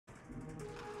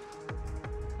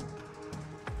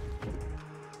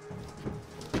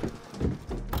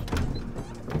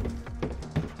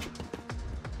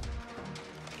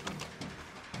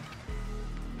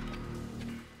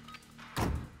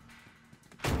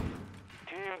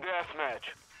deathmatch.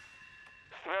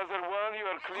 Strasser 1, you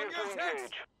are clear to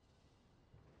engage.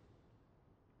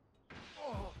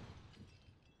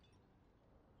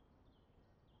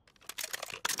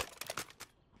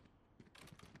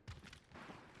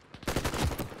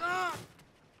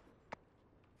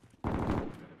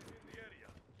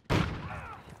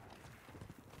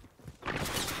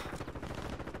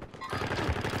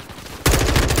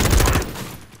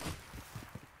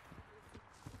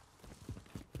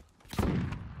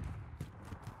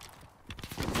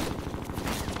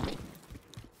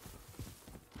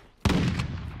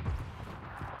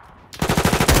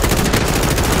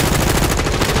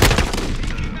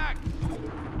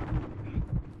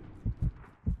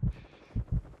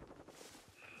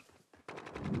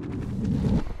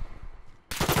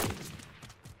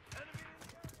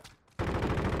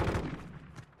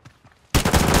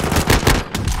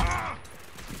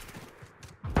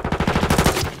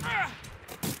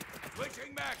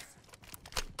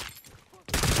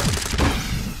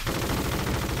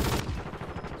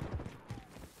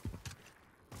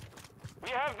 We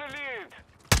have the lead.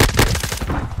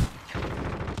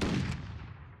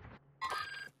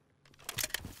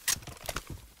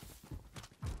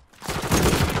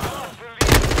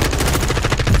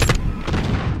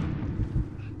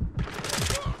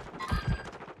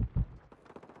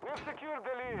 We've secured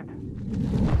the lead.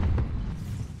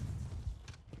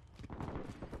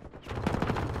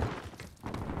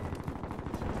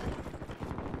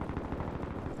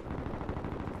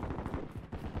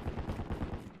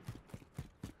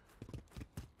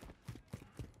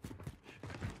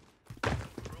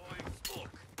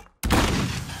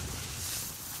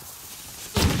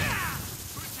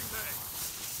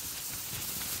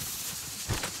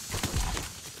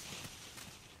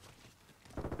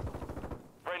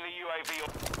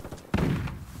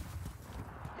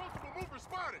 Multiple movers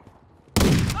spotted.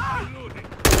 Reloading.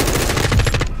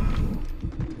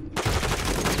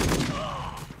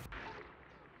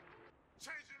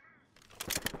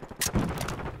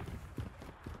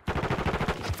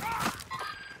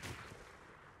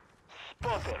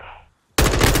 Spotter.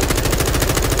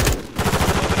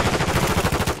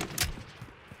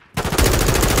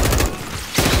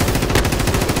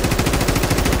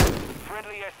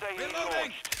 Friendly SAE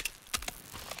launched.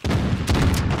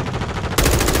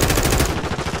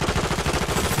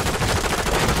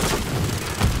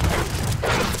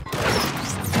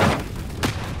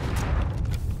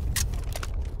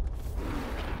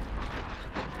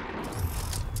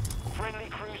 Friendly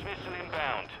cruise missile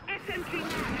inbound.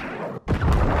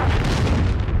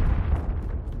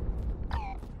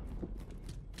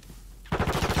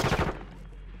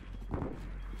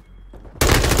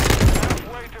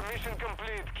 Halfway to mission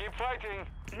complete. Keep fighting.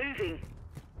 Moving.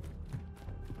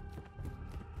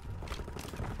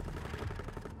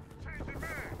 Changing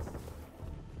mags.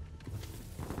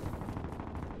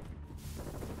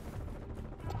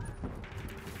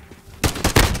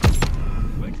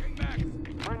 Switching max.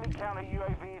 Friendly counter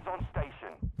UAVs on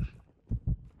station.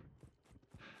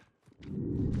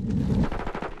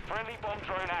 Friendly bomb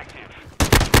drone active.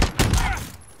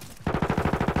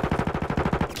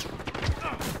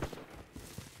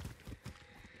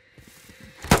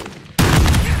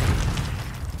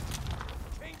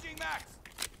 Changing max.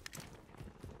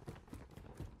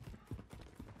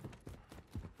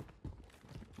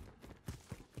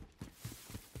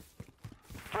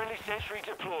 Friendly sentry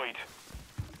deployed.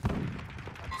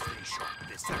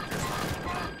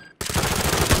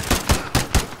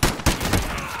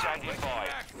 Standing by.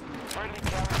 Friendly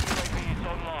counter UAV is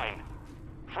online.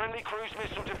 Friendly cruise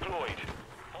missile deployed.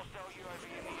 Hostile UAV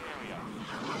in the area.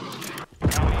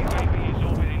 Our UAV is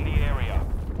orbiting the area.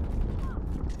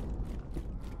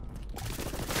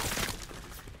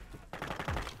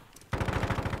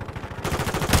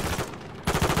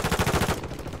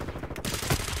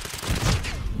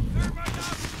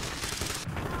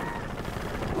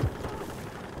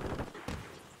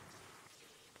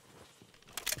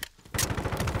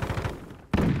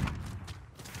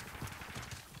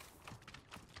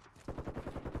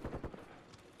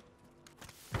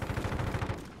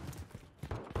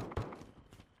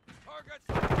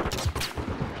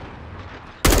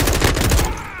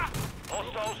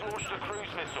 Hostiles launched a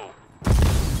cruise missile.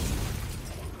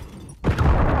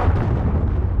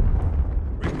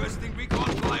 Requesting recon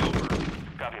flyover.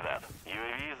 Copy that.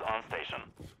 UAV is on station.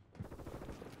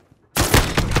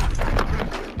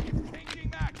 Changing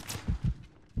max.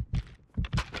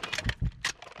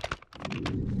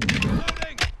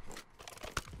 Reloading.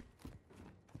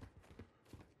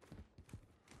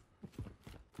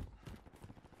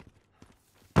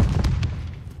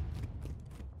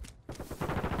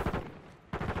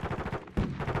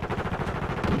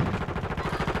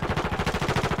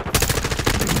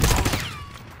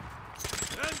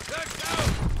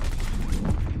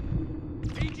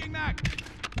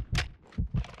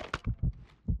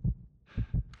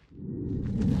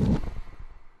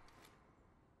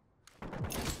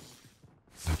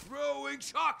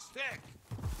 shock stick!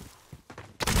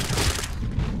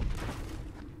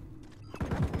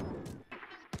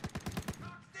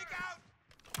 Stick out!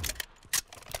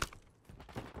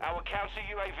 Our counter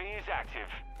UAV is active.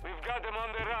 We've got them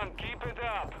on the run. Keep it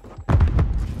up.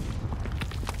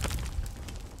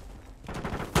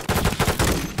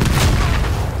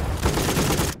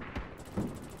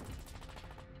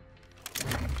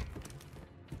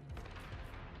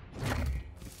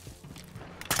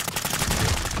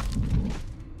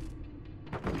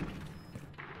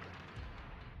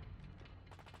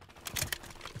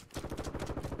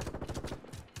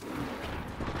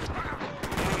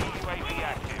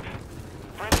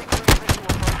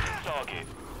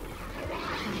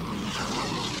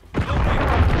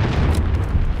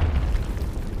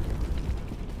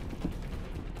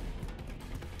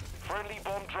 Friendly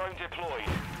bomb drone deployed.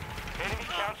 Enemy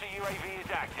counter UAV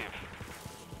is active.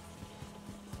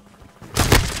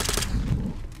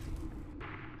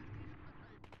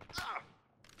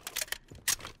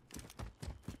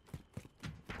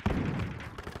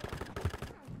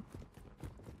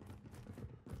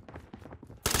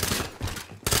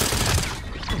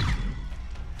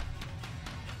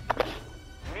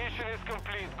 Mission is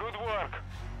complete. Good work.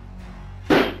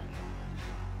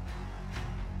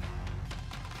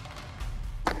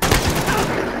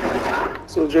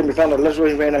 So Jimmy found a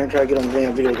legendary man out and try to get on the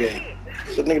damn video game.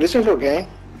 So nigga, this ain't no game.